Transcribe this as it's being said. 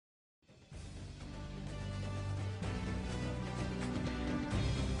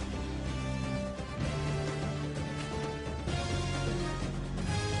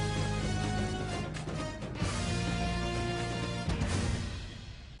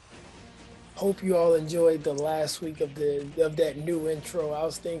Hope you all enjoyed the last week of that new intro. I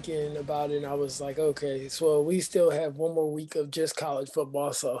was thinking about it and I was like, okay, so we still have one more week of just college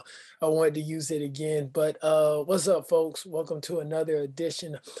football, so I wanted to use it again. But what's up, folks? Welcome to another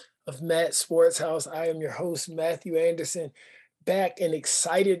edition of Matt Sports House. I am your host, Matthew Anderson, back and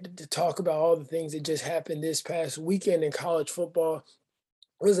excited to talk about all the things that just happened this past weekend in college football.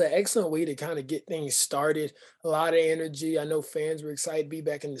 It was an excellent way to kind of get things started. A lot of energy. I know fans were excited to be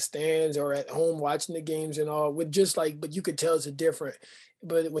back in the stands or at home watching the games and all. With just like, but you could tell it's a different.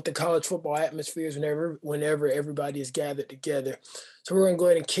 But with the college football atmospheres, whenever everybody is gathered together, so we're gonna go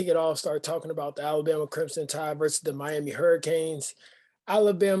ahead and kick it off. Start talking about the Alabama Crimson Tide versus the Miami Hurricanes.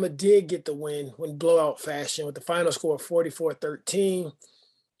 Alabama did get the win when blowout fashion with the final score of 44-13.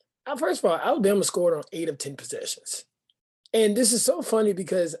 First of all, Alabama scored on 8 of 10 possessions. And this is so funny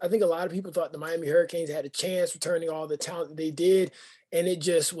because I think a lot of people thought the Miami Hurricanes had a chance returning all the talent that they did, and it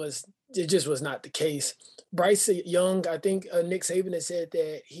just was not the case. Bryce Young, I think Nick Saban has said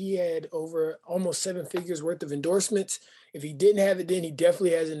that he had over almost seven figures worth of endorsements. If he didn't have it then, he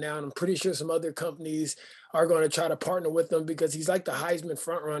definitely has it now. And I'm pretty sure some other companies are going to try to partner with him because he's like the Heisman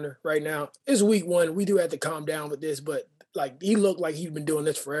front runner right now. It's week one. We do have to calm down with this, but like he looked like he'd been doing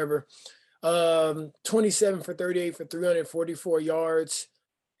this forever. 27 for 38 for 344 yards.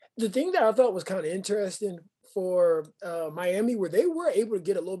 The thing that I thought was kind of interesting for Miami, where they were able to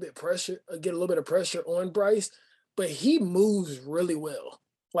get a little bit of pressure on Bryce, but he moves really well.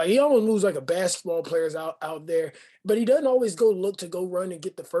 Like he almost moves like a basketball player's out there, but he doesn't always go look to go run and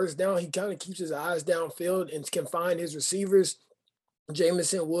get the first down. He kind of keeps his eyes downfield and can find his receivers.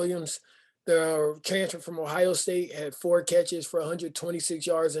 Jamison Williams, the transfer from Ohio State, had four catches for 126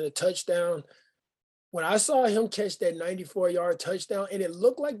 yards and a touchdown. When I saw him catch that 94-yard touchdown, and it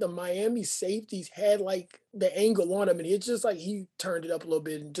looked like the Miami safeties had like the angle on him, and it's just like he turned it up a little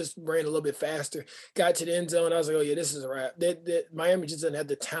bit and just ran a little bit faster, got to the end zone. I was like, oh yeah, this is a wrap. That Miami just doesn't have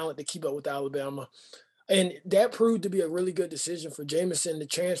the talent to keep up with Alabama. And that proved to be a really good decision for Jameson to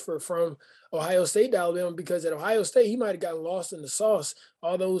transfer from Ohio State to Alabama because at Ohio State, he might have gotten lost in the sauce.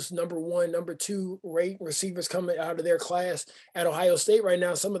 All those number one, number two rate receivers coming out of their class at Ohio State right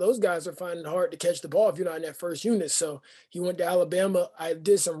now, some of those guys are finding it hard to catch the ball if you're not in that first unit. So he went to Alabama. I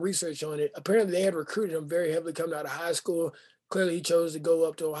did some research on it. Apparently, they had recruited him very heavily coming out of high school. Clearly, he chose to go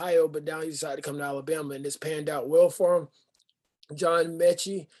up to Ohio, but now he decided to come to Alabama, and it's panned out well for him. John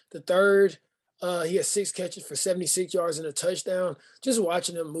Mechie, the third. He has six catches for 76 yards and a touchdown. Just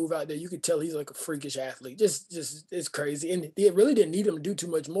watching him move out there, you could tell he's like a freakish athlete. Just it's crazy. And they really didn't need him to do too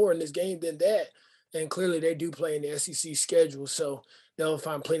much more in this game than that. And clearly they do play in the SEC schedule, so they'll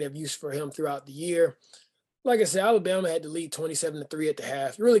find plenty of use for him throughout the year. Like I said, Alabama had to lead 27-3 at the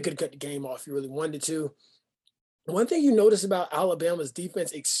half. You really could have cut the game off if you really wanted to. One thing you notice about Alabama's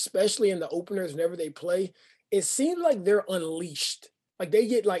defense, especially in the openers whenever they play, it seems like they're unleashed. Like they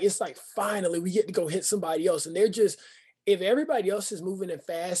get like it's like finally we get to go hit somebody else, and they're just if everybody else is moving at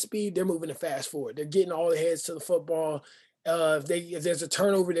fast speed, they're moving at fast forward. They're getting all the heads to the football. If there's a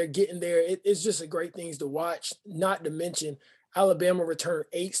turnover, they're getting there. It's just a great things to watch. Not to mention Alabama returned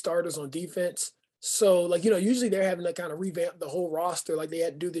eight starters on defense. So like usually they're having to kind of revamp the whole roster like they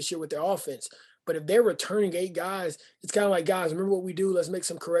had to do this year with their offense. But if they're returning eight guys, it's kind of like, guys, remember what we do? Let's make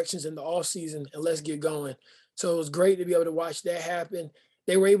some corrections in the offseason and let's get going. So it was great to be able to watch that happen.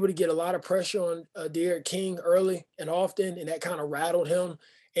 They were able to get a lot of pressure on Derek King early and often, and that kind of rattled him.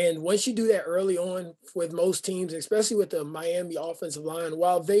 And once you do that early on with most teams, especially with the Miami offensive line,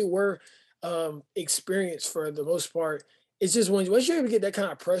 while they were experienced for the most part, it's just once you're able to get that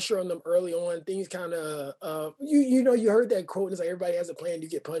kind of pressure on them early on, things kind of you heard that quote. And it's like everybody has a plan, you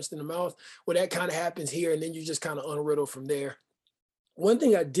get punched in the mouth. Well, that kind of happens here, and then you just kind of unriddle from there. One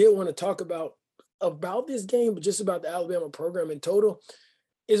thing I did want to talk about this game, but just about the Alabama program in total,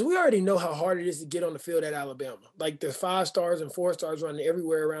 is we already know how hard it is to get on the field at Alabama. Like the 5 stars and 4 stars running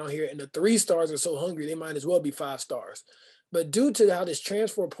everywhere around here, and the 3 stars are so hungry they might as well be 5 stars. But due to how this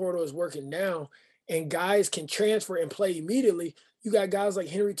transfer portal is working now, and guys can transfer and play immediately, you got guys like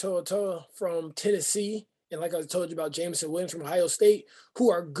Henry To'oTo'o from Tennessee, and like I told you about Jameson Williams from Ohio State, who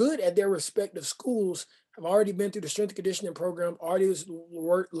are good at their respective schools, have already been through the strength and conditioning program, already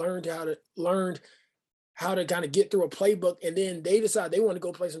learned how to kind of get through a playbook, and then they decide they want to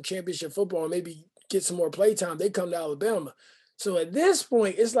go play some championship football and maybe get some more play time. They come to Alabama. So at this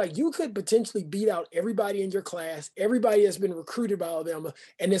point, it's like you could potentially beat out everybody in your class, everybody that's been recruited by Alabama,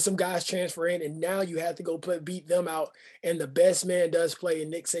 and then some guys transfer in, and now you have to go beat them out. And the best man does play in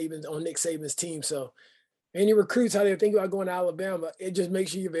Nick Saban's team. So any recruits how they're thinking about going to Alabama, it just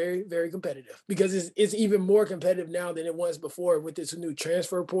makes you very, very competitive because it's even more competitive now than it was before with this new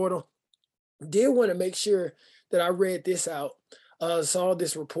transfer portal. Did want to make sure that I read this out. Saw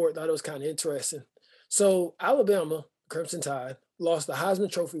this report, thought it was kind of interesting. So Alabama, Crimson Tide, lost the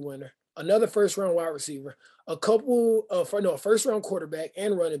Heisman Trophy winner, another first round wide receiver, a couple of no, a first round quarterback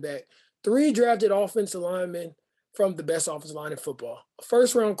and running back, three drafted offensive linemen from the best offensive line in football, a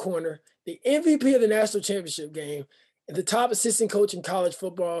first round corner, the MVP of the national championship game, and the top assistant coach in college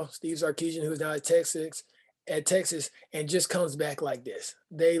football, Steve Sarkisian, who's now at Texas, and just comes back like this.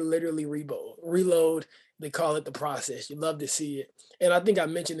 They literally reload. They call it the process. You love to see it. And I think I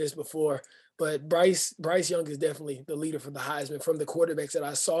mentioned this before, but Bryce Young is definitely the leader for the Heisman from the quarterbacks that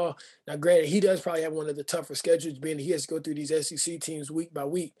I saw. Now, granted, he does probably have one of the tougher schedules, being he has to go through these SEC teams week by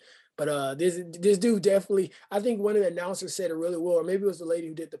week. But this dude definitely, I think one of the announcers said it really well, or maybe it was the lady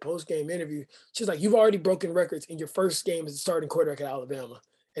who did the post game interview. She's like, "You've already broken records in your first game as a starting quarterback at Alabama."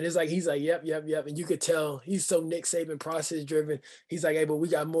 And it's like he's like, "Yep, yep, yep." And you could tell he's so Nick Saban process driven. He's like, "Hey, but we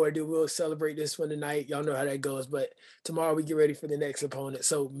got more to do. We'll celebrate this one tonight. Y'all know how that goes. But tomorrow we get ready for the next opponent."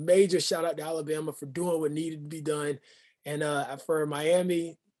 So major shout out to Alabama for doing what needed to be done. And for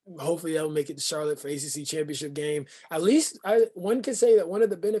Miami, hopefully they'll make it to Charlotte for ACC championship game. At least one could say that one of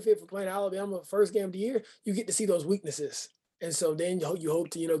the benefits for playing Alabama first game of the year, you get to see those weaknesses. And so then you hope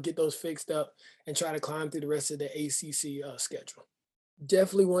to, get those fixed up and try to climb through the rest of the ACC schedule.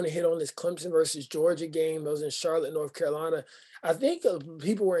 Definitely want to hit on this Clemson versus Georgia game. That was in Charlotte, North Carolina. I think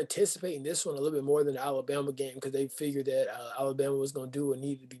people were anticipating this one a little bit more than the Alabama game because they figured that Alabama was going to do what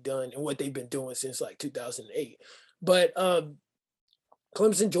needed to be done and what they've been doing since like 2008. But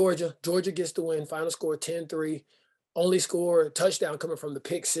Clemson, Georgia. Georgia gets the win. Final score 10-3. Only score touchdown coming from the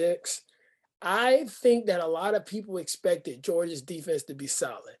pick six. I think that a lot of people expected Georgia's defense to be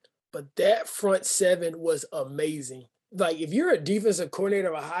solid, but that front seven was amazing. Like, if you're a defensive coordinator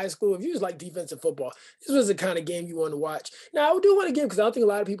of a high school, if you just like defensive football, this was the kind of game you want to watch. Now, I do want to give, because I don't think a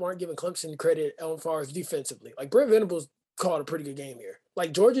lot of people aren't giving Clemson credit as far as defensively. Like, Brent Venables called a pretty good game here.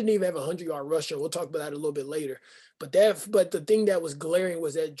 Like, Georgia didn't even have a 100-yard rusher. We'll talk about that a little bit later. But the thing that was glaring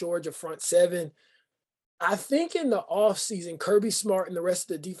was that Georgia front seven. I think in the offseason, Kirby Smart and the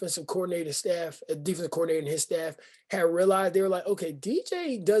rest of the defensive coordinator and his staff had realized they were like, okay,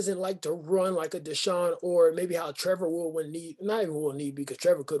 DJ doesn't like to run like a Deshaun, or maybe how Trevor would need, not even will need, because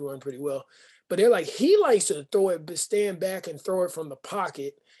Trevor could run pretty well. But they're like, he likes to throw it, but stand back and throw it from the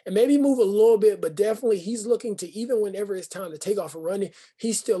pocket and maybe move a little bit, but definitely he's looking to, even whenever it's time to take off and running,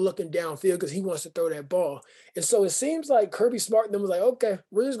 he's still looking downfield because he wants to throw that ball. And so it seems like Kirby Smart and them was like, okay,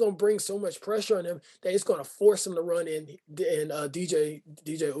 we're just going to bring so much pressure on him that it's going to force him to run in. And DJ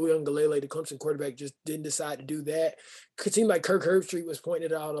Uiagalelei, the Clemson quarterback, just didn't decide to do that. It seemed like Kirk Herbstreit was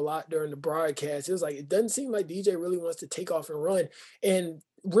pointed out a lot during the broadcast. It was like, it doesn't seem like DJ really wants to take off and run. And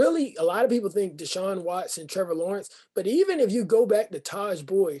really, a lot of people think Deshaun Watson, Trevor Lawrence, but even if you go back to Taj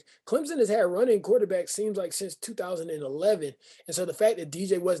Boyd, Clemson has had running quarterbacks, seems like, since 2011. And so the fact that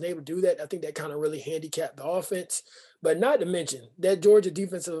DJ wasn't able to do that, I think that kind of really handicapped the offense. But not to mention that Georgia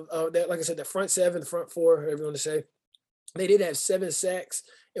defensive, that, like I said, the front seven, the front four, whatever you want to say, they did have 7 sacks.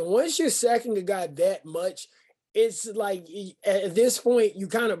 And once you're sacking a guy that much, it's like at this point, you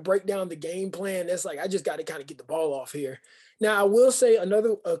kind of break down the game plan. That's like, I just got to kind of get the ball off here. Now, I will say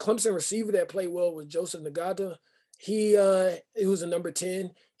another Clemson receiver that played well was Joseph Nagata. He was a number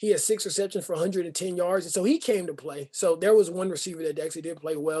 10. He had 6 receptions for 110 yards. And so he came to play. So there was one receiver that actually did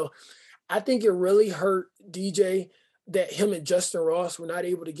play well. I think it really hurt DJ that him and Justin Ross were not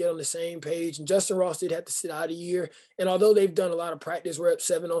able to get on the same page. And Justin Ross did have to sit out a year. And although they've done a lot of practice reps,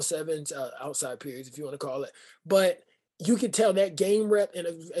 7-on-7s, outside periods, if you want to call it, but you could tell that game rep, and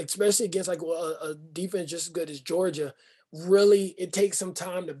especially against like a defense just as good as Georgia, really it takes some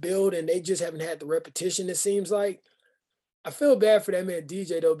time to build, and they just haven't had the repetition, it seems like. I feel bad for that man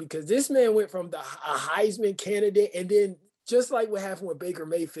DJ though, because this man went from a Heisman candidate, and then just like what happened with Baker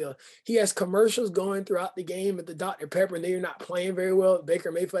Mayfield, he has commercials going throughout the game at the Dr. Pepper, and they're not playing very well.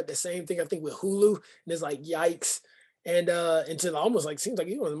 Baker Mayfield had the same thing, I think, with Hulu, and it's like, yikes. And until almost like seems like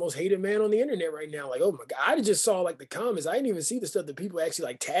he's one of the most hated man on the internet right now. Like, oh my God, I just saw like the comments. I didn't even see the stuff that people actually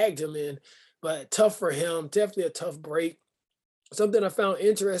like tagged him in. But tough for him, definitely a tough break. Something I found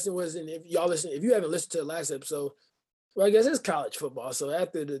interesting was, and if you haven't listened to the last episode, well, I guess it's college football. So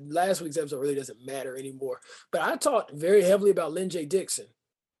after the last week's episode really doesn't matter anymore. But I talked very heavily about Lynn J. Dixon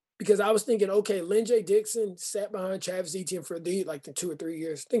because I was thinking, okay, Lynn J. Dixon sat behind Travis Etienne for the 2 or 3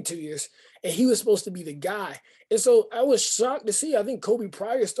 years, I think 2 years, and he was supposed to be the guy. And so I was shocked to see, I think Kobe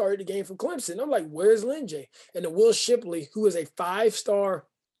Pryor started the game for Clemson. I'm like, where's Lynn J.? And then Will Shipley, who was a 5-star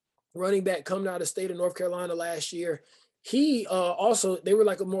running back coming out of the state of North Carolina last year, he also they were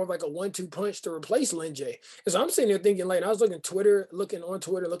like a more of like a 1-2 punch to replace Lin J. And so I'm sitting there thinking, like, I was looking on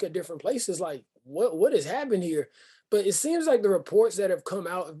Twitter, look at different places, like what has happened here? But it seems like the reports that have come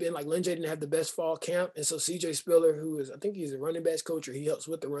out have been like Lin J didn't have the best fall camp, and so CJ Spiller, who is I think he's a running backs coach or he helps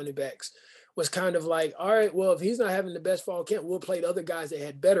with the running backs, was kind of like, all right, well, if he's not having the best fall camp, we'll play the other guys that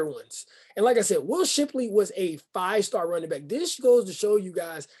had better ones. And like I said, Will Shipley was a 5-star running back. This goes to show you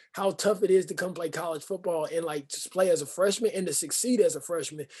guys how tough it is to come play college football and like just play as a freshman and to succeed as a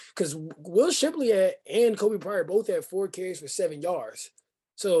freshman. Because Will Shipley and Kobe Pryor both had 4 carries for 7 yards.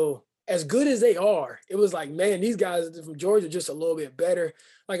 So as good as they are, it was like, man, these guys from Georgia just a little bit better.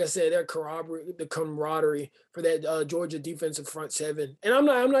 Like I said, the camaraderie for that Georgia defensive front seven. And I'm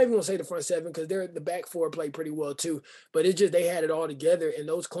not even gonna say the front seven because they're the back four played pretty well too. But it's just they had it all together, and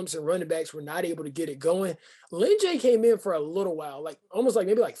those Clemson running backs were not able to get it going. Lin J came in for a little while, like almost like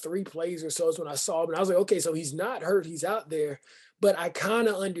maybe like 3 plays or so is when I saw him. And I was like, okay, so he's not hurt, he's out there. But I kind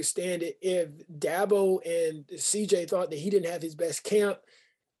of understand it if Dabo and CJ thought that he didn't have his best camp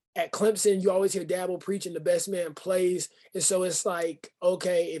at Clemson. You always hear Dabo preaching the best man plays. And so it's like,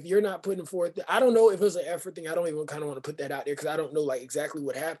 okay, if you're not putting forth, I don't know if it was an effort thing. I don't even kind of want to put that out there because I don't know like exactly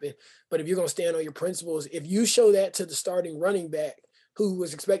what happened. But if you're going to stand on your principles, if you show that to the starting running back who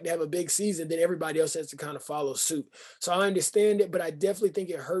was expected to have a big season, then everybody else has to kind of follow suit. So I understand it, but I definitely think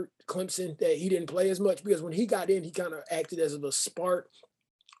it hurt Clemson that he didn't play as much because when he got in, he kind of acted as a spark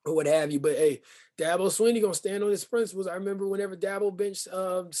or what have you. But hey, Dabo Swinney gonna stand on his principles. I remember whenever Dabo benched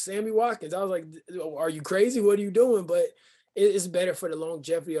Sammy Watkins, I was like, "Are you crazy? What are you doing?" But it's better for the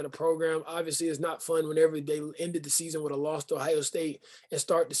longevity of the program. Obviously, it's not fun whenever they ended the season with a loss to Ohio State and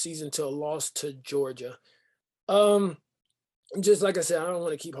start the season to a loss to Georgia. Um, just like I said, I don't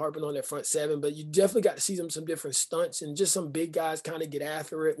want to keep harping on that front seven, but you definitely got to see some different stunts and just some big guys kind of get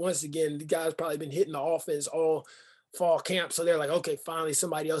after it. Once again, the guys probably been hitting the offense all fall camp, so they're like, okay, finally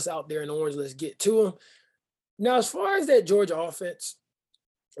somebody else out there in orange, let's get to them. Now, as far as that Georgia offense,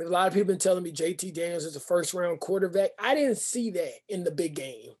 a lot of people been telling me JT Daniels is a first round quarterback. I didn't see that in the big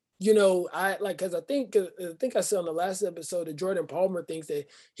game. You know, I like because I think I said on the last episode that Jordan Palmer thinks that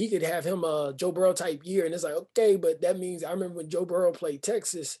he could have him a Joe Burrow type year, and it's like okay, but that means I remember when Joe Burrow played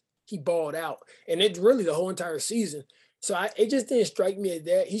Texas, he balled out, and it's really the whole entire season. So it just didn't strike me as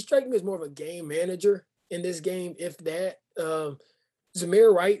that. He struck me as more of a game manager in this game, if that.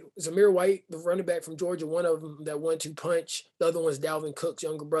 Zamir White, the running back from Georgia, one of them that 1-2 punch. The other one's Dalvin Cook's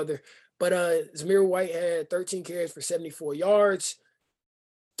younger brother. But Zamir White had 13 carries for 74 yards,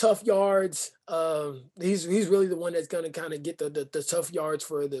 tough yards. He's really the one that's going to kind of get the tough yards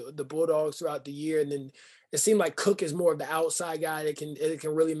for the Bulldogs throughout the year. And then it seemed like Cook is more of the outside guy that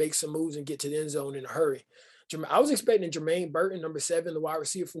can really make some moves and get to the end zone in a hurry. I was expecting Jermaine Burton, number 7, the wide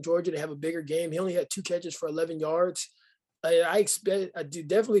receiver from Georgia, to have a bigger game. He only had 2 catches for 11 yards. I do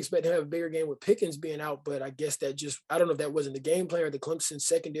definitely expect to have a bigger game with Pickens being out, but I guess I don't know if that wasn't the game plan or the Clemson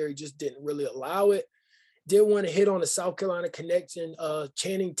secondary just didn't really allow it. Did want to hit on the South Carolina connection.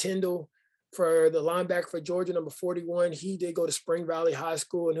 Channing Tindall for the linebacker for Georgia, number 41. He did go to Spring Valley High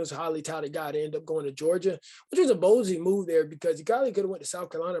School and he was a highly touted guy to end up going to Georgia, which was a ballsy move there because he probably could have went to South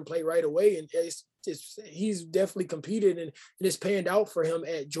Carolina and played right away. And he's definitely competed and it's panned out for him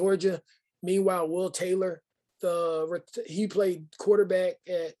at Georgia. Meanwhile, Will Taylor, he played quarterback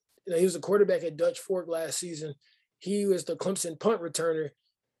he was a quarterback at Dutch Fork last season. He was the Clemson punt returner.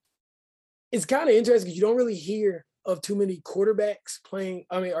 It's kind of interesting because you don't really hear of too many quarterbacks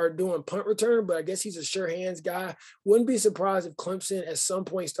are doing punt return, but I guess he's a sure hands guy. Wouldn't be surprised if Clemson at some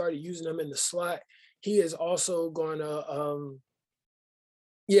point started using him in the slot. He is also going to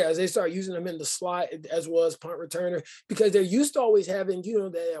as they start using them in the slot as well as punt returner, because they're used to always having,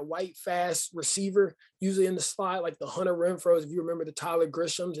 that white fast receiver usually in the slot, like the Hunter Renfrows, if you remember the Tyler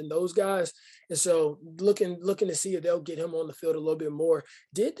Grishams and those guys. And so looking to see if they'll get him on the field a little bit more.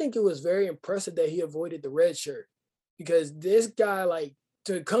 Did think it was very impressive that he avoided the red shirt, because this guy, like,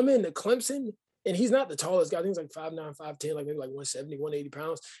 to come into Clemson, and he's not the tallest guy. I think he's like 5'9", 5'10", like maybe like 170, 180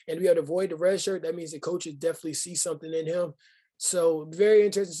 pounds. And to be able to avoid the red shirt, that means the coaches definitely see something in him. So very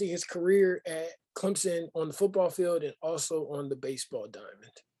interesting to see his career at Clemson on the football field and also on the baseball diamond.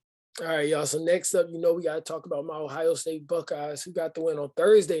 All right, y'all. So next up, we got to talk about my Ohio State Buckeyes, who got the win on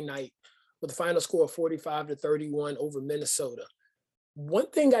Thursday night with a final score of 45-31 over Minnesota.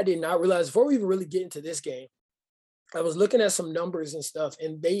 One thing I did not realize before we even really get into this game, I was looking at some numbers and stuff,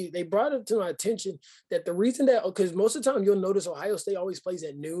 and they brought it to my attention that the reason that, because most of the time you'll notice Ohio State always plays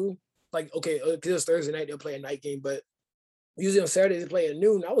at noon. Like, okay, because it's Thursday night, they'll play a night game, but Usually on Saturdays they play at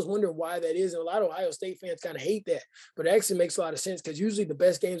noon. I was wondering why that is, and a lot of Ohio State fans kind of hate that, but it actually makes a lot of sense because usually the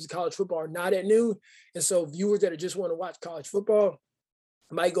best games of college football are not at noon, and so viewers that just want to watch college football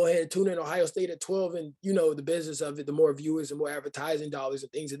might go ahead and tune in Ohio State at 12, and the business of it, the more viewers and more advertising dollars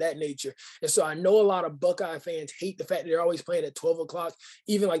and things of that nature. And so I know a lot of Buckeye fans hate the fact that they're always playing at 12 o'clock,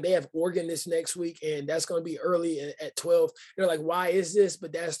 even like they have Oregon this next week, and that's going to be early at 12. They're like, why is this?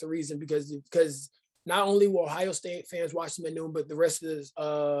 But that's the reason, because not only will Ohio State fans watch them at noon, but the rest of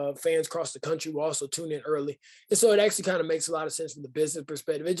the fans across the country will also tune in early. And so it actually kind of makes a lot of sense from the business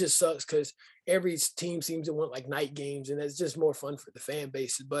perspective. It just sucks because every team seems to want like night games, and it's just more fun for the fan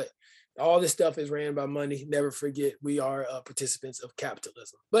bases. But all this stuff is ran by money. Never forget, we are participants of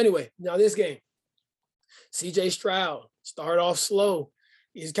capitalism. But anyway, now this game, CJ Stroud started off slow.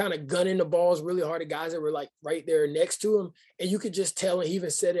 He's kind of gunning the balls really hard at guys that were like right there next to him. And you could just tell, and he even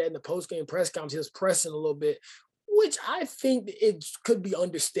said it in the post-game press conference, he was pressing a little bit, which I think it could be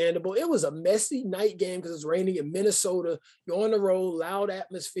understandable. It was a messy night game because it's raining in Minnesota. You're on the road, loud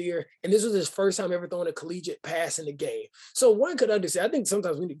atmosphere, and this was his first time ever throwing a collegiate pass in the game. So one could understand. I think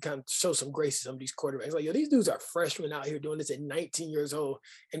sometimes we need to kind of show some grace to some of these quarterbacks. Like, these dudes are freshmen out here doing this at 19 years old,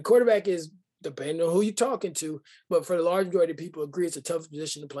 and quarterback is, depending on who you're talking to, but for the large majority of people agree it's a tough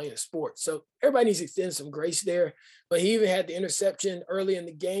position to play in sports. So everybody needs to extend some grace there. But he even had the interception early in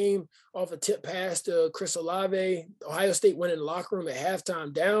the game off a tip pass to Chris Olave. Ohio State went in the locker room at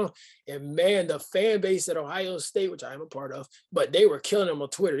halftime down. And man, the fan base at Ohio State, which I am a part of, but they were killing him on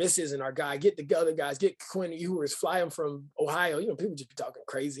Twitter. This isn't our guy. Get the other guys. Get Quinn Ewers, fly him from Ohio. People just be talking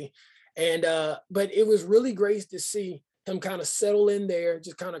crazy. And but it was really great to see him kind of settle in there,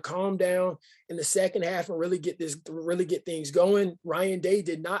 just kind of calm down in the second half and really get things going. Ryan Day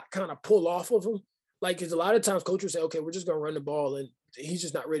did not kind of pull off of him. Like, because a lot of times coaches say, okay, we're just going to run the ball, and he's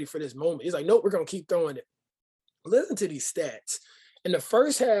just not ready for this moment. He's like, nope, we're going to keep throwing it. Listen to these stats. In the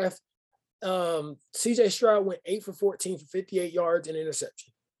first half, CJ Stroud went 8 for 14 for 58 yards and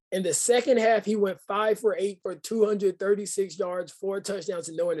interception. In the second half, he went 5 for 8 for 236 yards, 4 touchdowns,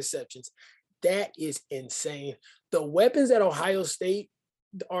 and no interceptions. That is insane. The weapons at Ohio State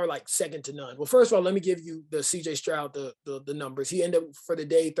are like second to none. Well, first of all, let me give you the CJ Stroud, the numbers. He ended up for the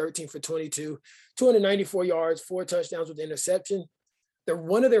day 13 for 22, 294 yards, 4 touchdowns with interception.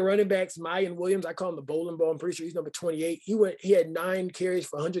 One of their running backs, Mayan Williams, I call him the bowling ball. I'm pretty sure he's number 28. He had 9 carries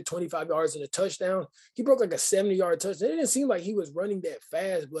for 125 yards and a touchdown. He broke like a 70-yard touchdown. It didn't seem like he was running that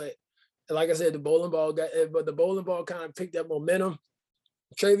fast, but like I said, the bowling ball kind of picked up momentum.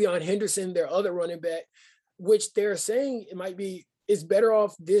 Travion Henderson, their other running back, which they're saying is better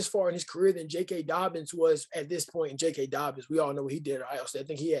off this far in his career than J.K. Dobbins was at this point. And J.K. Dobbins, we all know what he did at Ohio State. I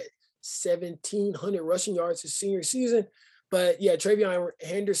think he had 1,700 rushing yards his senior season. But yeah, Travion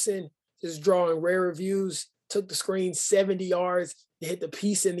Henderson is drawing rare reviews, took the screen 70 yards, hit the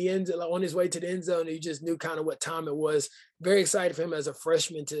piece in the end zone on his way to the end zone. And you just knew kind of what time it was. Very excited for him as a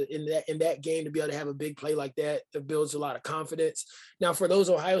freshman in that game to be able to have a big play like that. It builds a lot of confidence. Now for those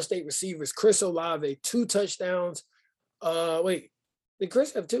Ohio State receivers, Chris Olave, 2 touchdowns. Did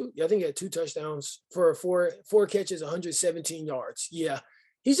Chris have 2? Yeah, I think he had 2 touchdowns for 4 catches, 117 yards. Yeah.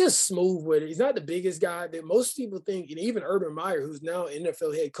 He's just smooth with it. He's not the biggest guy that most people think, and even Urban Meyer, who's now an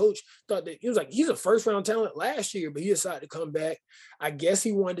NFL head coach, thought that he's a first-round talent last year, but he decided to come back. I guess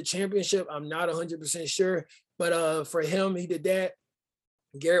he won the championship. I'm not 100% sure, but for him, he did that.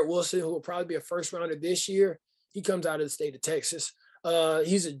 Garrett Wilson, who will probably be a first-rounder this year, he comes out of the state of Texas.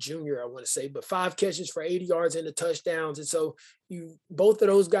 He's a junior, I want to say, but 5 catches for 80 yards and the touchdowns. And so both of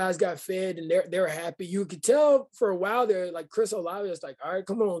those guys got fed and they're happy. You could tell for a while there, like Chris Olave was like, all right,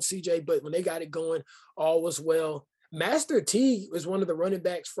 come on, CJ. But when they got it going, all was well. Master T was one of the running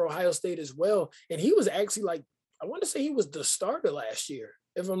backs for Ohio State as well. And he was actually I want to say he was the starter last year.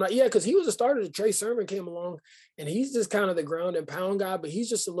 If I'm not, because he was a starter. Trey Sermon came along and he's just kind of the ground and pound guy, but he's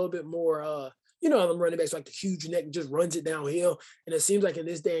just a little bit more, them running backs like the huge neck and just runs it downhill. And it seems like in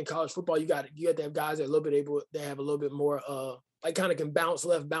this day in college football, you got to have guys that are a little bit able to have a little bit more, kind of can bounce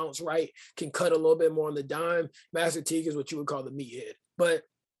left, bounce right, can cut a little bit more on the dime. Master Teague is what you would call the meathead. But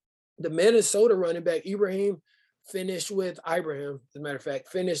the Minnesota running back, as a matter of fact,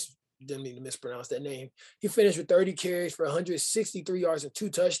 didn't mean to mispronounce that name. He finished with 30 carries for 163 yards and 2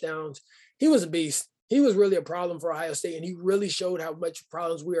 touchdowns. He was a beast. He was really a problem for Ohio State, and he really showed how much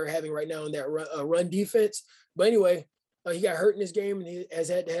problems we are having right now in that run defense. But anyway, he got hurt in this game, and he has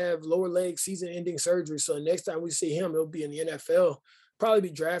had to have lower leg season-ending surgery. So next time we see him, he'll be in the NFL, probably be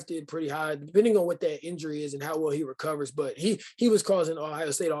drafted pretty high, depending on what that injury is and how well he recovers. But he was causing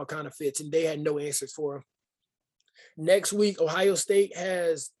Ohio State all kind of fits, and they had no answers for him. Next week, Ohio State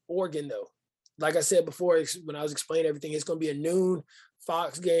has Oregon, though. like I said before, when I was explaining everything, it's going to be a noon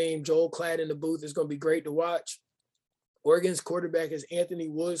Fox game. Joel Klatt in the booth. It's going to be great to watch. Oregon's quarterback is Anthony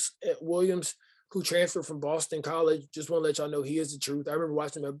Williams, who transferred from Boston College. Just want to let y'all know he is the truth. I remember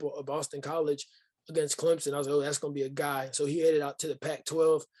watching him at Boston College against Clemson. I was like, oh, that's going to be a guy. So he headed out to the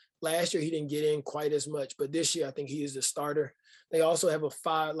Pac-12. Last year, he didn't get in quite as much, but this year, I think he is the starter. They also have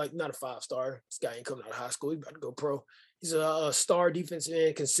not a five-star. This guy ain't coming out of high school. He's about to go pro. He's a star defensive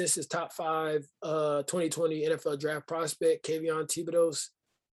end, consensus top 5 2020 NFL draft prospect, Kayvon Thibodeaux.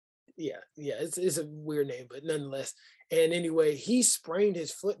 Yeah, it's a weird name, but nonetheless. And anyway, he sprained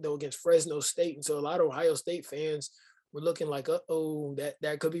his foot though against Fresno State, and so a lot of Ohio State fans were looking like, oh,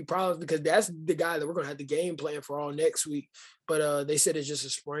 that could be problems because that's the guy that we're gonna have the game plan for all next week. But they said it's just a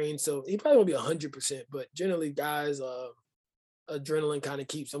sprain, so he probably won't be 100%. But generally, guys, adrenaline kind of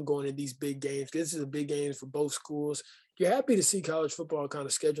keeps them going in these big games because this is a big game for both schools. You're happy to see college football kind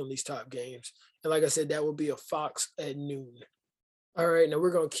of scheduling these top games, and like I said, that will be a Fox at noon. All right, now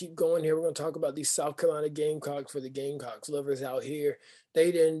we're going to keep going here. We're going to talk about these South Carolina Gamecocks for the Gamecocks lovers out here.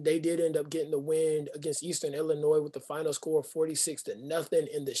 They did end up getting the win against Eastern Illinois with the final score of 46-0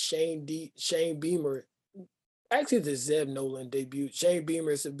 in the Shane Beamer. Actually, the Zeb Nolan debut. Shane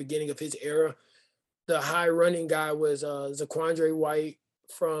Beamer is the beginning of his era. The high running guy was Zaquandre White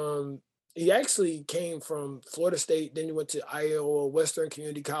he actually came from Florida State, then he went to Iowa Western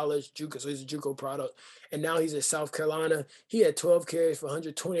Community College, JUCO, so he's a JUCO product, and now he's at South Carolina. He had 12 carries for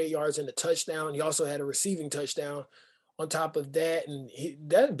 128 yards and a touchdown. He also had a receiving touchdown on top of that, and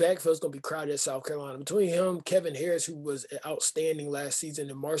that backfield is going to be crowded at South Carolina. Between him, Kevin Harris, who was outstanding last season,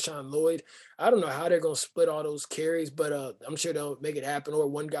 and Marshawn Lloyd, I don't know how they're going to split all those carries, but I'm sure they'll make it happen, or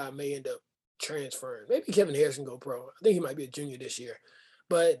one guy may end up transferring. Maybe Kevin Harris can go pro. I think he might be a junior this year.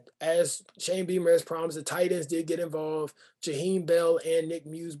 But as Shane Beamer has promised, the tight ends did get involved. Jaheim Bell and Nick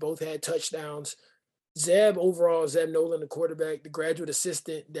Muse both had touchdowns. Zeb Nolan, the quarterback, the graduate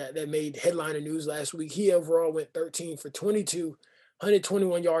assistant that made headliner news last week, he overall went 13 for 22,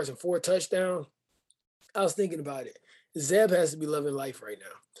 121 yards and 4 touchdowns. I was thinking about it. Zeb has to be loving life right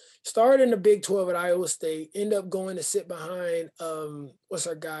now. Started in the Big 12 at Iowa State, end up going to sit behind, what's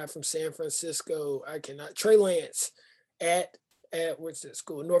our guy from San Francisco? Trey Lance at what's that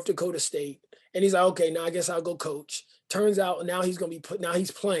school? North Dakota State. And he's like, okay, now I guess I'll go coach. Turns out now he's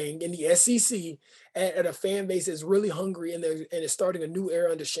playing in the SEC at a fan base that's really hungry and is starting a new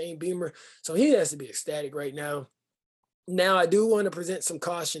era under Shane Beamer. So he has to be ecstatic right now. Now, I do want to present some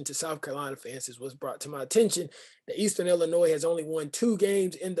caution to South Carolina fans, as was brought to my attention, that Eastern Illinois has only won 2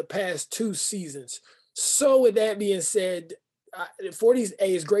 games in the past 2 seasons. So with that being said, 40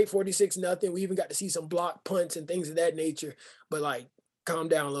 is great, 46-0. We even got to see some block punts and things of that nature. But, calm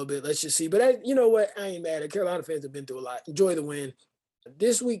down a little bit. Let's just see. But you know what? I ain't mad. Carolina fans have been through a lot. Enjoy the win.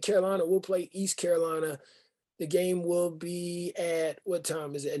 This week, Carolina will play East Carolina. The game will be at, what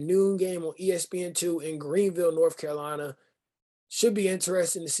time is it? A noon game on ESPN2 in Greenville, North Carolina. Should be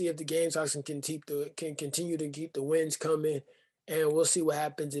interesting to see if the Gamecocks can continue to keep the wins coming. And we'll see what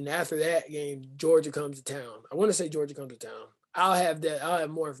happens. And after that game, Georgia comes to town. I want to say Georgia comes to town. I'll have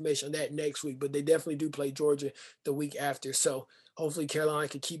more information on that next week, but they definitely do play Georgia the week after. So hopefully Carolina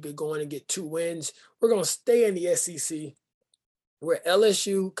can keep it going and get 2 wins. We're going to stay in the SEC, where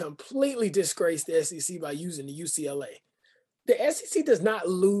LSU completely disgraced the SEC by using the UCLA. The SEC does not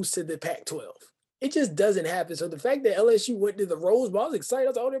lose to the Pac-12. It just doesn't happen. So the fact that LSU went to the Rose Bowl, I was excited.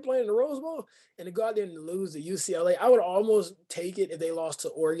 I was like, oh, they're playing in the Rose Bowl. And to go out there and lose to UCLA, I would almost take it if they lost to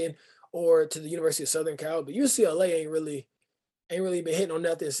Oregon or to the University of Southern Cal. But UCLA ain't really been hitting on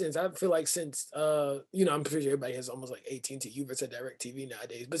nothing since. I feel like since, I'm pretty sure everybody has almost like AT&T U-verse at DirecTV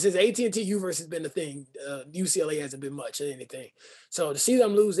nowadays. But since AT&T U-verse has been the thing, UCLA hasn't been much of anything. So to see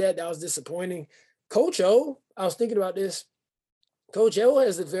them lose that was disappointing. Coach O, I was thinking about this. Coach O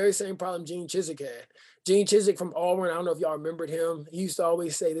has the very same problem Gene Chizik had. Gene Chizik from Auburn, I don't know if y'all remembered him. He used to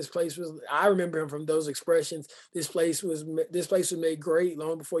always say I remember him from those expressions. This place was made great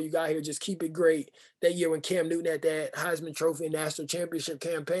long before you got here. Just keep it great. That year when Cam Newton had that Heisman Trophy and National Championship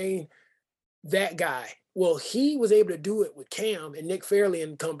campaign, that guy. Well, he was able to do it with Cam and Nick Fairley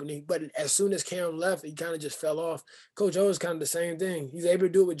and company, but as soon as Cam left, he kind of just fell off. Coach O is kind of the same thing. He's able to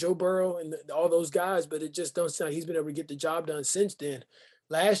do it with Joe Burrow and all those guys, but it just don't sound like he's been able to get the job done since then.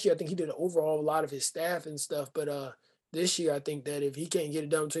 Last year, I think he did an overhaul a lot of his staff and stuff, but this year, I think that if he can't get it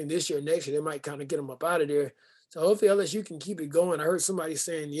done between this year and next year, they might kind of get him up out of there. So hopefully LSU can keep it going. I heard somebody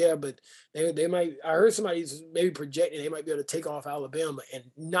saying, yeah, but they might. I heard somebody's maybe projecting they might be able to take off Alabama and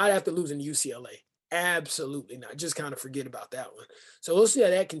not after losing to UCLA. Absolutely not. Just kind of forget about that one. So we'll see how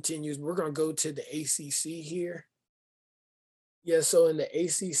that continues. We're going to go to the ACC here. Yeah, so in the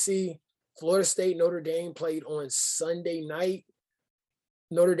ACC, Florida State, Notre Dame played on Sunday night.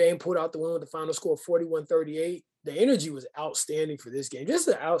 Notre Dame pulled out the win with the final score of 41-38. The energy was outstanding for this game. Just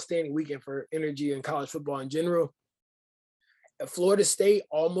an outstanding weekend for energy in college football in general. Florida State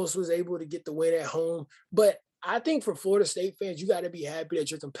almost was able to get the win at home. But I think for Florida State fans, you got to be happy that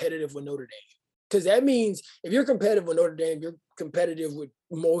you're competitive with Notre Dame. Because that means if you're competitive with Notre Dame, you're competitive with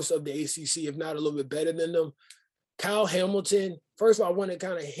most of the ACC, if not a little bit better than them. Kyle Hamilton, first of all, I want to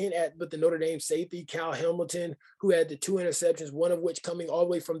kind of hint at but the Notre Dame safety, Kyle Hamilton, who had the 2 interceptions, one of which coming all the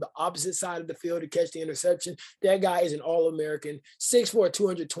way from the opposite side of the field to catch the interception. That guy is an All-American, 6'4",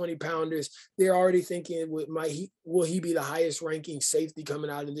 220 pounders. They're already thinking, will he be the highest ranking safety coming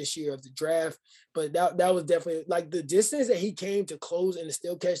out in this year of the draft? But that was definitely like the distance that he came to close and to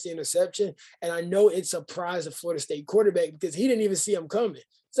still catch the interception. And I know it surprised the Florida State quarterback because he didn't even see him coming.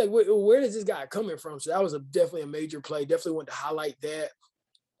 It's like, where is this guy coming from? So that was definitely a major play. Definitely want to highlight that.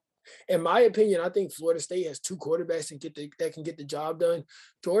 In my opinion, I think Florida State has 2 quarterbacks that can get the job done.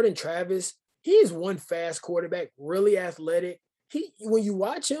 Jordan Travis, he is one fast quarterback, really athletic. When you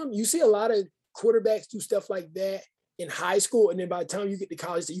watch him, you see a lot of quarterbacks do stuff like that in high school, and then by the time you get to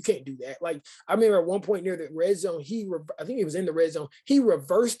college, you can't do that. Like I remember at one point near the red zone, I think he was in the red zone. He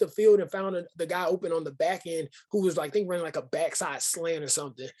reversed the field and found the guy open on the back end who was like, I think running like a backside slant or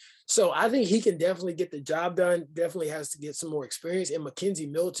something. So I think he can definitely get the job done. Definitely has to get some more experience. And Mackenzie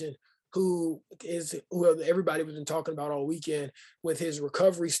Milton, who everybody was been talking about all weekend with his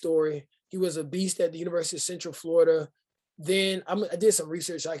recovery story. He was a beast at the University of Central Florida. Then I did some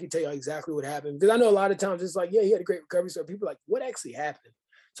research. So I can tell you exactly what happened because I know a lot of times it's like, yeah, he had a great recovery. So people are like, what actually happened?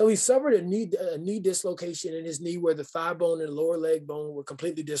 So he suffered a knee dislocation in his knee where the thigh bone and the lower leg bone were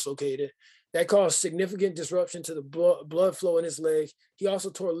completely dislocated. That caused significant disruption to the blood flow in his leg. He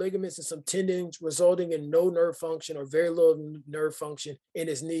also tore ligaments and some tendons, resulting in no nerve function or very little nerve function in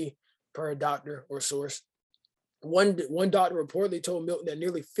his knee, per a doctor or source. One doctor reportedly told Milton that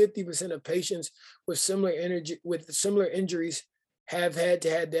nearly 50% of patients with similar injuries have had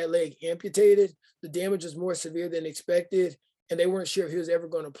to have that leg amputated. The damage was more severe than expected, and they weren't sure if he was ever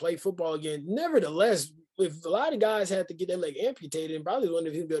going to play football again. Nevertheless, if a lot of guys had to get their leg amputated, and probably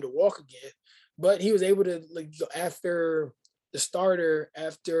wondered if he'd be able to walk again. But he was able to, after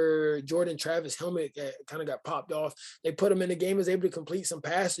Jordan Travis' helmet kind of got popped off, they put him in the game, was able to complete some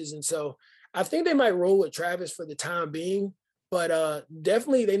passes, and so I think they might roll with Travis for the time being, but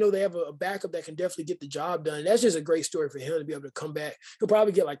definitely they know they have a backup that can definitely get the job done. That's just a great story for him to be able to come back. He'll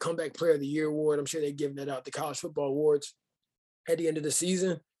probably get like Comeback Player of the Year award. I'm sure they're giving that out, the college football awards at the end of the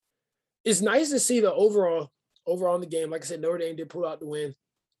season. It's nice to see the overall in the game. Like I said, Notre Dame did pull out the win,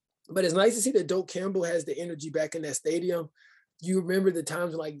 but it's nice to see that Doak Campbell has the energy back in that stadium. You remember the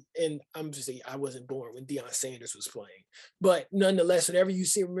times and I'm just saying I wasn't born when Deion Sanders was playing, but nonetheless, whenever you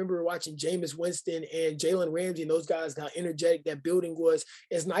remember watching Jameis Winston and Jalen Ramsey and those guys, how energetic that building was.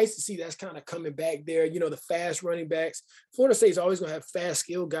 It's nice to see that's kind of coming back there. The fast running backs. Florida State's always going to have fast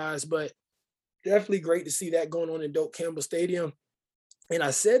skill guys, but definitely great to see that going on in Doak Campbell Stadium. And I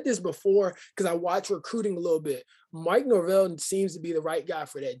said this before because I watch recruiting a little bit. Mike Norvell seems to be the right guy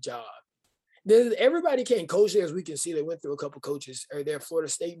for that job. Everybody can't coach there, as we can see. They went through a couple coaches there at Florida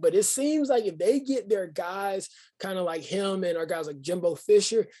State, but it seems like if they get their guys kind of like him and our guys like Jimbo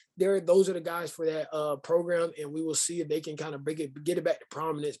Fisher, those are the guys for that program, and we will see if they can kind of get it back to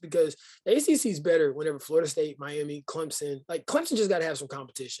prominence because the ACC is better whenever Florida State, Miami, Clemson just got to have some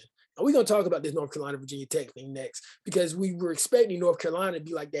competition. And we're going to talk about this North Carolina, Virginia Tech thing next because we were expecting North Carolina to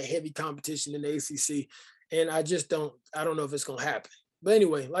be like that heavy competition in the ACC, and I don't know if it's going to happen. But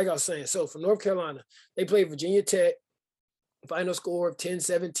anyway, like I was saying, so for North Carolina, they played Virginia Tech, final score of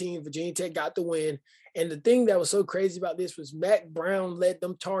 10-17. Virginia Tech got the win. And the thing that was so crazy about this was Mac Brown led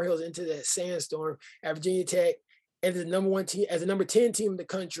them Tar Heels into that sandstorm at Virginia Tech as the number 10 team in the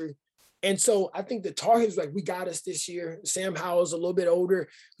country. And so I think the Tar Heels like, we got us this year. Sam Howell's a little bit older.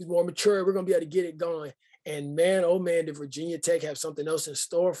 He's more mature. We're going to be able to get it going. And man, oh man, did Virginia Tech have something else in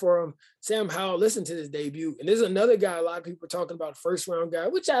store for him. Sam Howell, listen to this debut. And there's another guy, a lot of people are talking about, first round guy,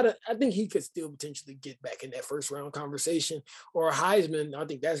 which I think he could still potentially get back in that first round conversation. Or Heisman, I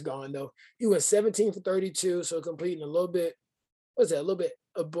think that's gone though. He went 17 for 32, so completing a little bit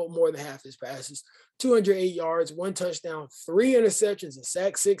more than half his passes. 208 yards, 1 touchdown, 3 interceptions, and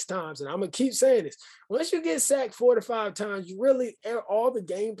sacked 6 times. And I'm going to keep saying this. Once you get sacked 4 to 5 times, you really, all the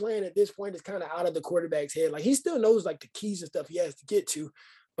game plan at this point is kind of out of the quarterback's head. Like, he still knows, like, the keys and stuff he has to get to.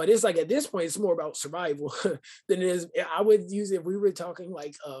 But it's like, at this point, it's more about survival than it is. I would use it if we were talking,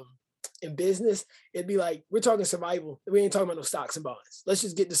 like, in business, it'd be like, we're talking survival. We ain't talking about no stocks and bonds. Let's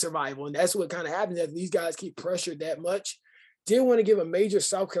just get to survival. And that's what kind of happens as these guys keep pressured that much. Did want to give a major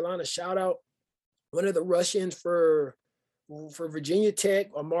South Carolina shout out. One of the Russians for Virginia Tech,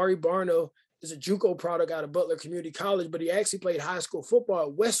 Amari Barno, is a JUCO product out of Butler Community College, but he actually played high school football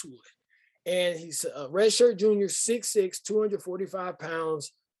at Westwood. And he's a redshirt junior, 6'6", 245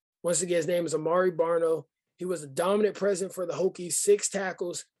 pounds. Once again, his name is Amari Barno. He was a dominant presence for the Hokies, 6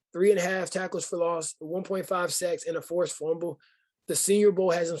 tackles, 3.5 tackles for loss, 1.5 sacks, and a forced fumble. The Senior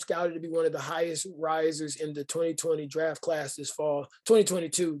Bowl has him scouted to be one of the highest risers in the 2022 draft class this fall.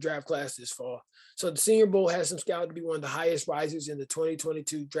 So the Senior Bowl has him scouted to be one of the highest risers in the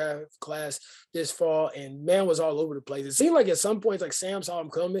 2022 draft class this fall. And man was all over the place. It seemed like at some points, like Sam saw him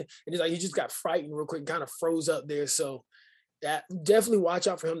coming, and he just got frightened real quick and kind of froze up there. So that definitely watch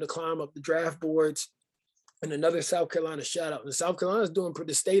out for him to climb up the draft boards. And another South Carolina shout out. And South Carolina is doing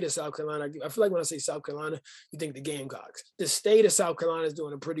the state of South Carolina. I feel like when I say South Carolina, you think the Gamecocks. The state of South Carolina is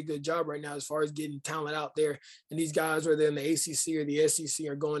doing a pretty good job right now as far as getting talent out there. And these guys, whether in the ACC or the SEC,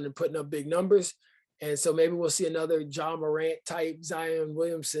 are going and putting up big numbers. And so maybe we'll see another John Morant type Zion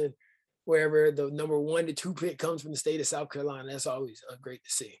Williamson, wherever the number 1 to 2 pick comes from the state of South Carolina. That's always great to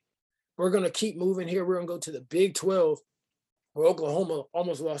see. We're going to keep moving here. We're going to go to the Big 12, where Oklahoma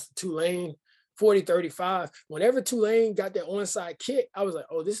almost lost to Tulane. 40-35. Whenever Tulane got that onside kick, I was like,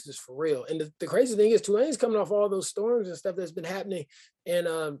 oh, this is for real. And the crazy thing is Tulane's coming off all those storms and stuff that's been happening. And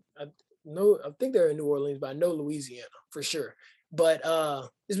I think they're in New Orleans, but I know Louisiana for sure. But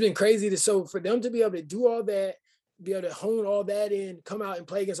it's been crazy for them to be able to do all that, be able to hone all that in, come out and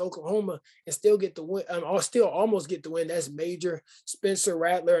play against Oklahoma and still get the win, or still almost get the win. That's major. Spencer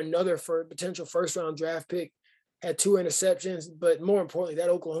Rattler, another potential first-round draft pick, had 2 interceptions, but more importantly, that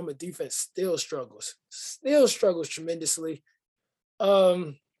Oklahoma defense still struggles tremendously.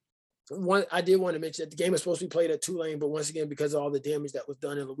 I did want to mention that the game was supposed to be played at Tulane, but once again, because of all the damage that was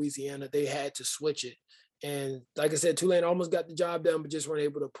done in Louisiana, they had to switch it. And like I said, Tulane almost got the job done, but just weren't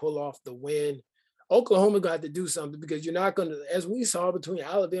able to pull off the win. Oklahoma got to do something, because you're not going to, as we saw between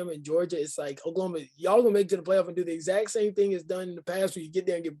Alabama and Georgia, it's like Oklahoma, y'all going to make it to the playoff and do the exact same thing as done in the past, where you get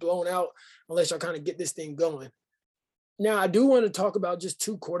there and get blown out unless y'all kind of get this thing going. Now, I do want to talk about just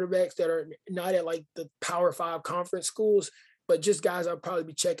 2 quarterbacks that are not at like the Power 5 conference schools, but just guys I'll probably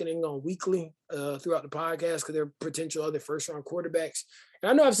be checking in on weekly throughout the podcast, because they're potential other first-round quarterbacks.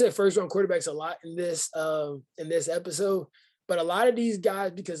 And I know I've said first-round quarterbacks a lot in this episode, but a lot of these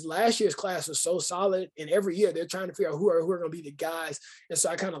guys, because last year's class was so solid, and every year they're trying to figure out who are going to be the guys. And so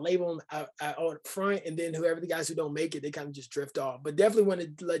I kind of label them out front, and then whoever the guys who don't make it, they kind of just drift off. But definitely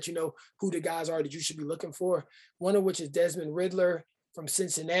want to let you know who the guys are that you should be looking for. One of which is Desmond Ridder from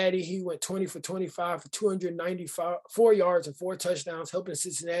Cincinnati. He went 20 for 25 for 294 yards and 4 touchdowns, helping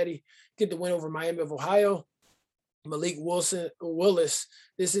Cincinnati get the win over Miami of Ohio. Malik Willis,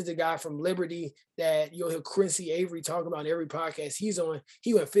 this is the guy from Liberty that you'll hear Quincy Avery talking about in every podcast he's on.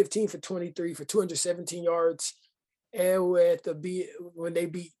 He went 15 for 23 for 217 yards. And when they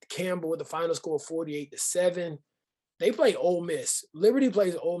beat Campbell with the final score of 48-7, they play Ole Miss. Liberty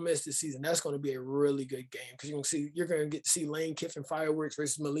plays Ole Miss this season. That's going to be a really good game, because you're going to get to see Lane Kiffin fireworks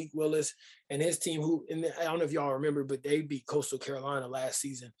versus Malik Willis and his team, I don't know if y'all remember, but they beat Coastal Carolina last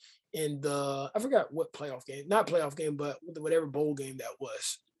season in I forgot what playoff game, not playoff game, but whatever bowl game that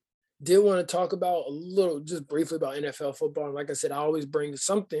was. Did want to talk about just briefly about NFL football. And like I said, I always bring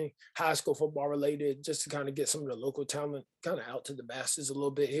something high school football related, just to kind of get some of the local talent kind of out to the masses a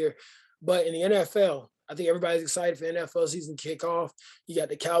little bit here. But in the NFL, I think everybody's excited for NFL season kickoff. You got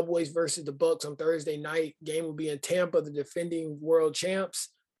the Cowboys versus the Bucs on Thursday night. Game will be in Tampa, the defending world champs.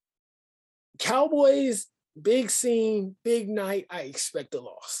 Cowboys, big scene, big night. I expect a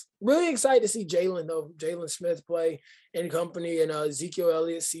loss. Really excited to see Jalen Smith play and company, and Ezekiel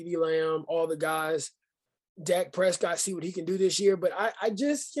Elliott, CeeDee Lamb, all the guys. Dak Prescott, see what he can do this year. But I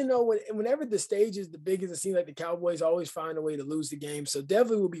just, whenever the stage is the biggest, it seems like the Cowboys always find a way to lose the game. So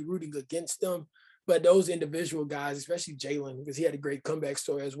definitely will be rooting against them. But those individual guys, especially Jalen, because he had a great comeback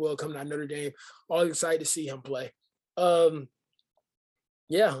story as well coming out of Notre Dame, all excited to see him play.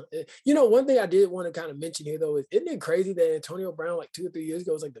 Yeah. One thing I did want to kind of mention here, though, isn't it crazy that Antonio Brown, like 2 or 3 years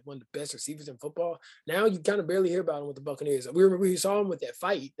ago, was like one of the best receivers in football? Now you kind of barely hear about him with the Buccaneers. We saw him with that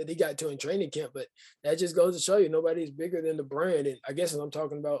fight that he got to in training camp, but that just goes to show you nobody's bigger than the brand. And I guess as I'm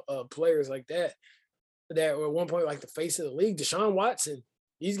talking about players like that were at one point like the face of the league, Deshaun Watson,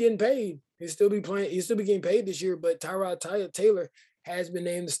 he's getting paid. He'll still be getting paid this year, but Tyrod Taylor has been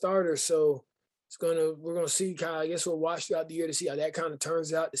named the starter. So we're gonna see I guess we'll watch throughout the year to see how that kind of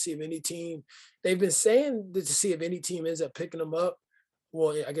turns out, to see if any team, they've been saying that, to see if any team ends up picking them up.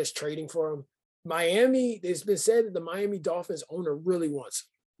 Well, I guess trading for them. Miami, it's been said that the Miami Dolphins owner really wants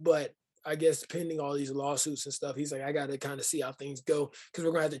him, but I guess pending all these lawsuits and stuff, he's like, I got to kind of see how things go because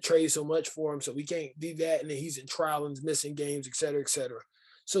we're going to have to trade so much for him. So we can't do that. And then he's in trial and missing games, et cetera, et cetera.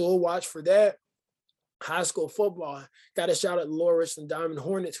 So we'll watch for that. High school football. Got a shout out to Laura Richland Diamond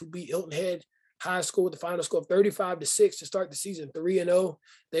Hornets, who beat Hilton Head High School with the final score of 35-6 to start the season 3-0.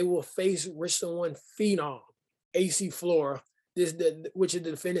 They will face Richland 1 Phenom, AC Flora, which is the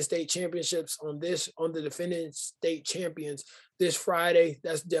defending state championships on the defending state champions this Friday.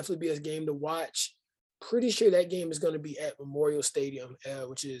 That's definitely be a game to watch. Pretty sure that game is going to be at Memorial Stadium,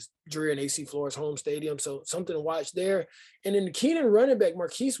 which is Drury and AC Flora's home stadium. So something to watch there. And then the Keenan running back,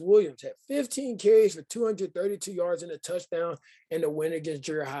 Marquise Williams, had 15 carries for 232 yards and a touchdown in the win against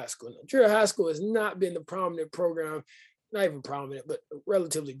Drury High School. Now, Drury High School has not been the prominent program, not even prominent, but a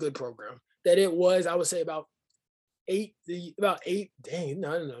relatively good program that it was, I would say, not 8, maybe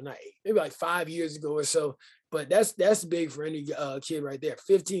like 5 years ago or so. But that's big for any kid right there.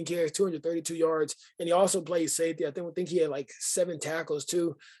 15 carries, 232 yards, and he also played safety. I think he had like 7 tackles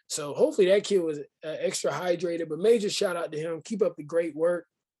too. So hopefully that kid was extra hydrated. But major shout out to him. Keep up the great work.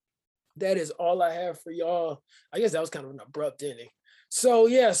 That is all I have for y'all. I guess that was kind of an abrupt ending. So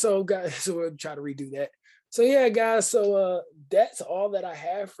yeah, so guys, so we'll try to redo that. So yeah, guys, so that's all that I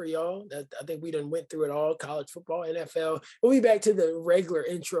have for y'all. I think we done went through it all, college football, NFL. We'll be back to the regular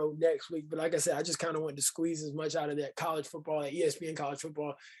intro next week. But like I said, I just kind of wanted to squeeze as much out of that college football, that ESPN college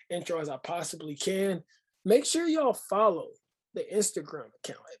football intro as I possibly can. Make sure y'all follow the Instagram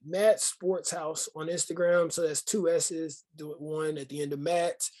account at Matt Sports House on Instagram. So that's 2 S's, do it one at the end of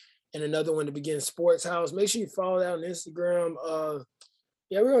Matt and another one to begin Sports House. Make sure you follow that on Instagram.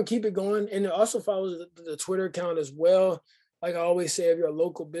 Yeah, we're going to keep it going. And also follow the Twitter account as well. Like I always say, if you're a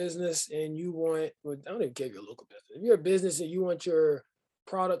local business and you want, I don't even care if you're a local business. If you're a business and you want your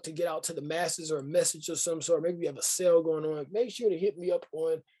product to get out to the masses or a message of some sort, maybe you have a sale going on, make sure to hit me up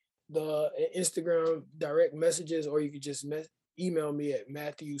on the Instagram direct messages, or you could just email me at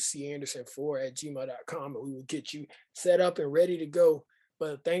MatthewCAnderson4@gmail.com and we will get you set up and ready to go.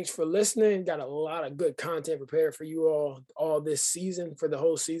 But thanks for listening. Got a lot of good content prepared for you all this season, for the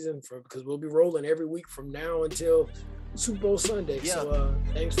whole season, because we'll be rolling every week from now until Super Bowl Sunday. Yeah. So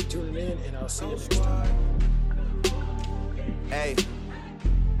thanks for tuning in, and I'll see you next time. Hey,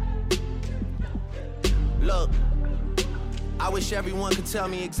 look, I wish everyone could tell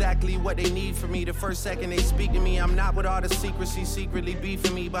me exactly what they need from me. The first second they speak to me, I'm not with all the secrecy, secretly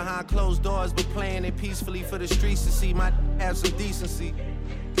beefing me behind closed doors, but playing it peacefully for the streets to see. My have some decency.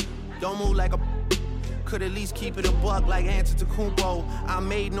 Don't move like a could at least keep it a buck like Antetokounmpo. I'm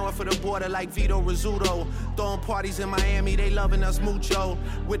made north of the border like Vito Rizzuto. Throwing parties in Miami, they loving us mucho.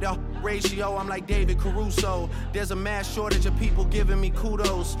 With the ratio, I'm like David Caruso. There's a mass shortage of people giving me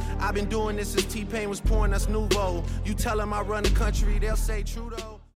kudos. I've been doing this since T-Pain was pouring us Nouveau. You tell them I run the country, they'll say Trudeau.